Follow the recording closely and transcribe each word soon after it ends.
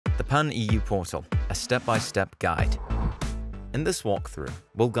The Pan-EU Portal, a step-by-step guide. In this walkthrough,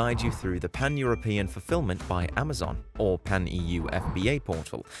 we'll guide you through the Pan-European Fulfillment by Amazon, or Pan-EU FBA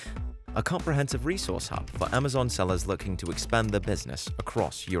portal, a comprehensive resource hub for Amazon sellers looking to expand their business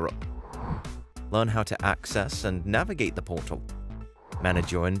across Europe. Learn how to access and navigate the portal,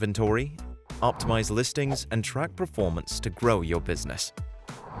 manage your inventory, optimize listings, and track performance to grow your business.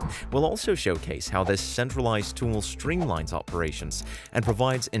 We'll also showcase how this centralized tool streamlines operations and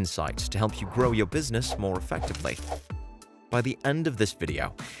provides insights to help you grow your business more effectively. By the end of this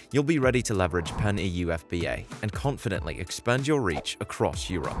video, you'll be ready to leverage Pan-EU FBA and confidently expand your reach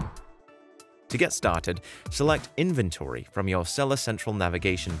across Europe. To get started, select Inventory from your Seller Central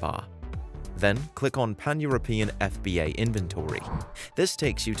navigation bar. Then, click on Pan-European FBA Inventory. This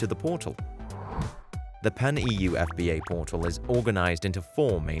takes you to the portal. The Pan-EU FBA portal is organized into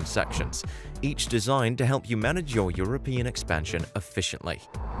 4 main sections, each designed to help you manage your European expansion efficiently.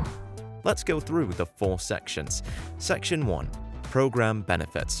 Let's go through the 4 sections. Section 1. Program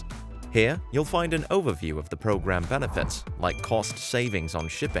Benefits. Here, you'll find an overview of the program benefits, like cost savings on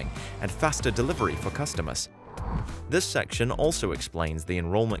shipping and faster delivery for customers. This section also explains the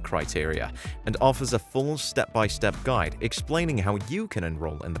enrollment criteria and offers a full step-by-step guide explaining how you can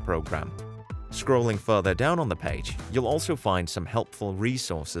enroll in the program. Scrolling further down on the page, you'll also find some helpful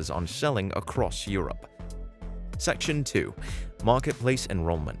resources on selling across Europe. Section 2. Marketplace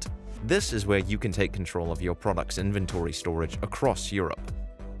Enrollment. This is where you can take control of your product's inventory storage across Europe.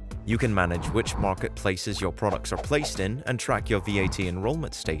 You can manage which marketplaces your products are placed in and track your VAT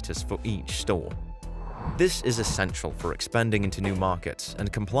enrollment status for each store. This is essential for expanding into new markets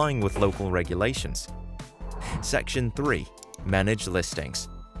and complying with local regulations. Section 3. Manage Listings.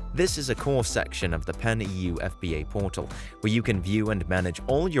 This is a core section of the Pan-EU FBA portal, where you can view and manage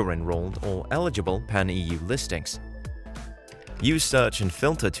all your enrolled or eligible Pan-EU listings. Use search and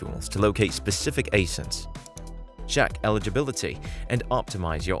filter tools to locate specific ASINs. Check eligibility and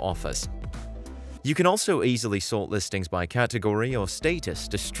optimize your offers. You can also easily sort listings by category or status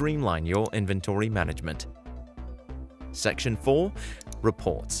to streamline your inventory management. Section 4.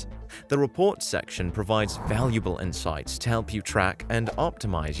 Reports. The Reports section provides valuable insights to help you track and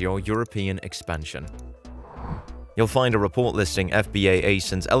optimize your European expansion. You'll find a report listing FBA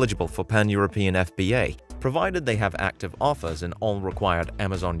ASINs eligible for Pan-European FBA, provided they have active offers in all required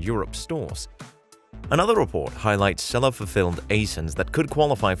Amazon Europe stores. Another report highlights seller-fulfilled ASINs that could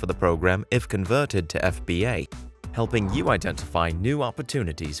qualify for the program if converted to FBA, helping you identify new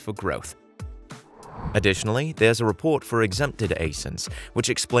opportunities for growth. Additionally, there's a report for exempted ASINs, which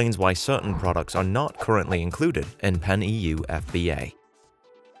explains why certain products are not currently included in Pan-EU FBA.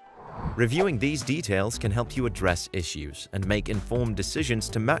 Reviewing these details can help you address issues and make informed decisions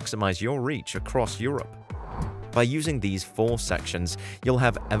to maximize your reach across Europe. By using these 4 sections, you'll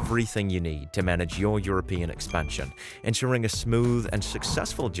have everything you need to manage your European expansion, ensuring a smooth and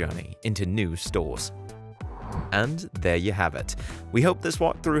successful journey into new stores. And there you have it. We hope this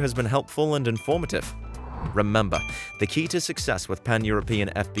walkthrough has been helpful and informative. Remember, the key to success with Pan-European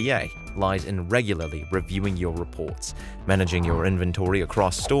FBA lies in regularly reviewing your reports, managing your inventory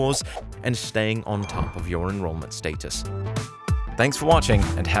across stores, and staying on top of your enrollment status. Thanks for watching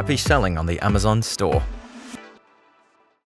and happy selling on the Amazon store.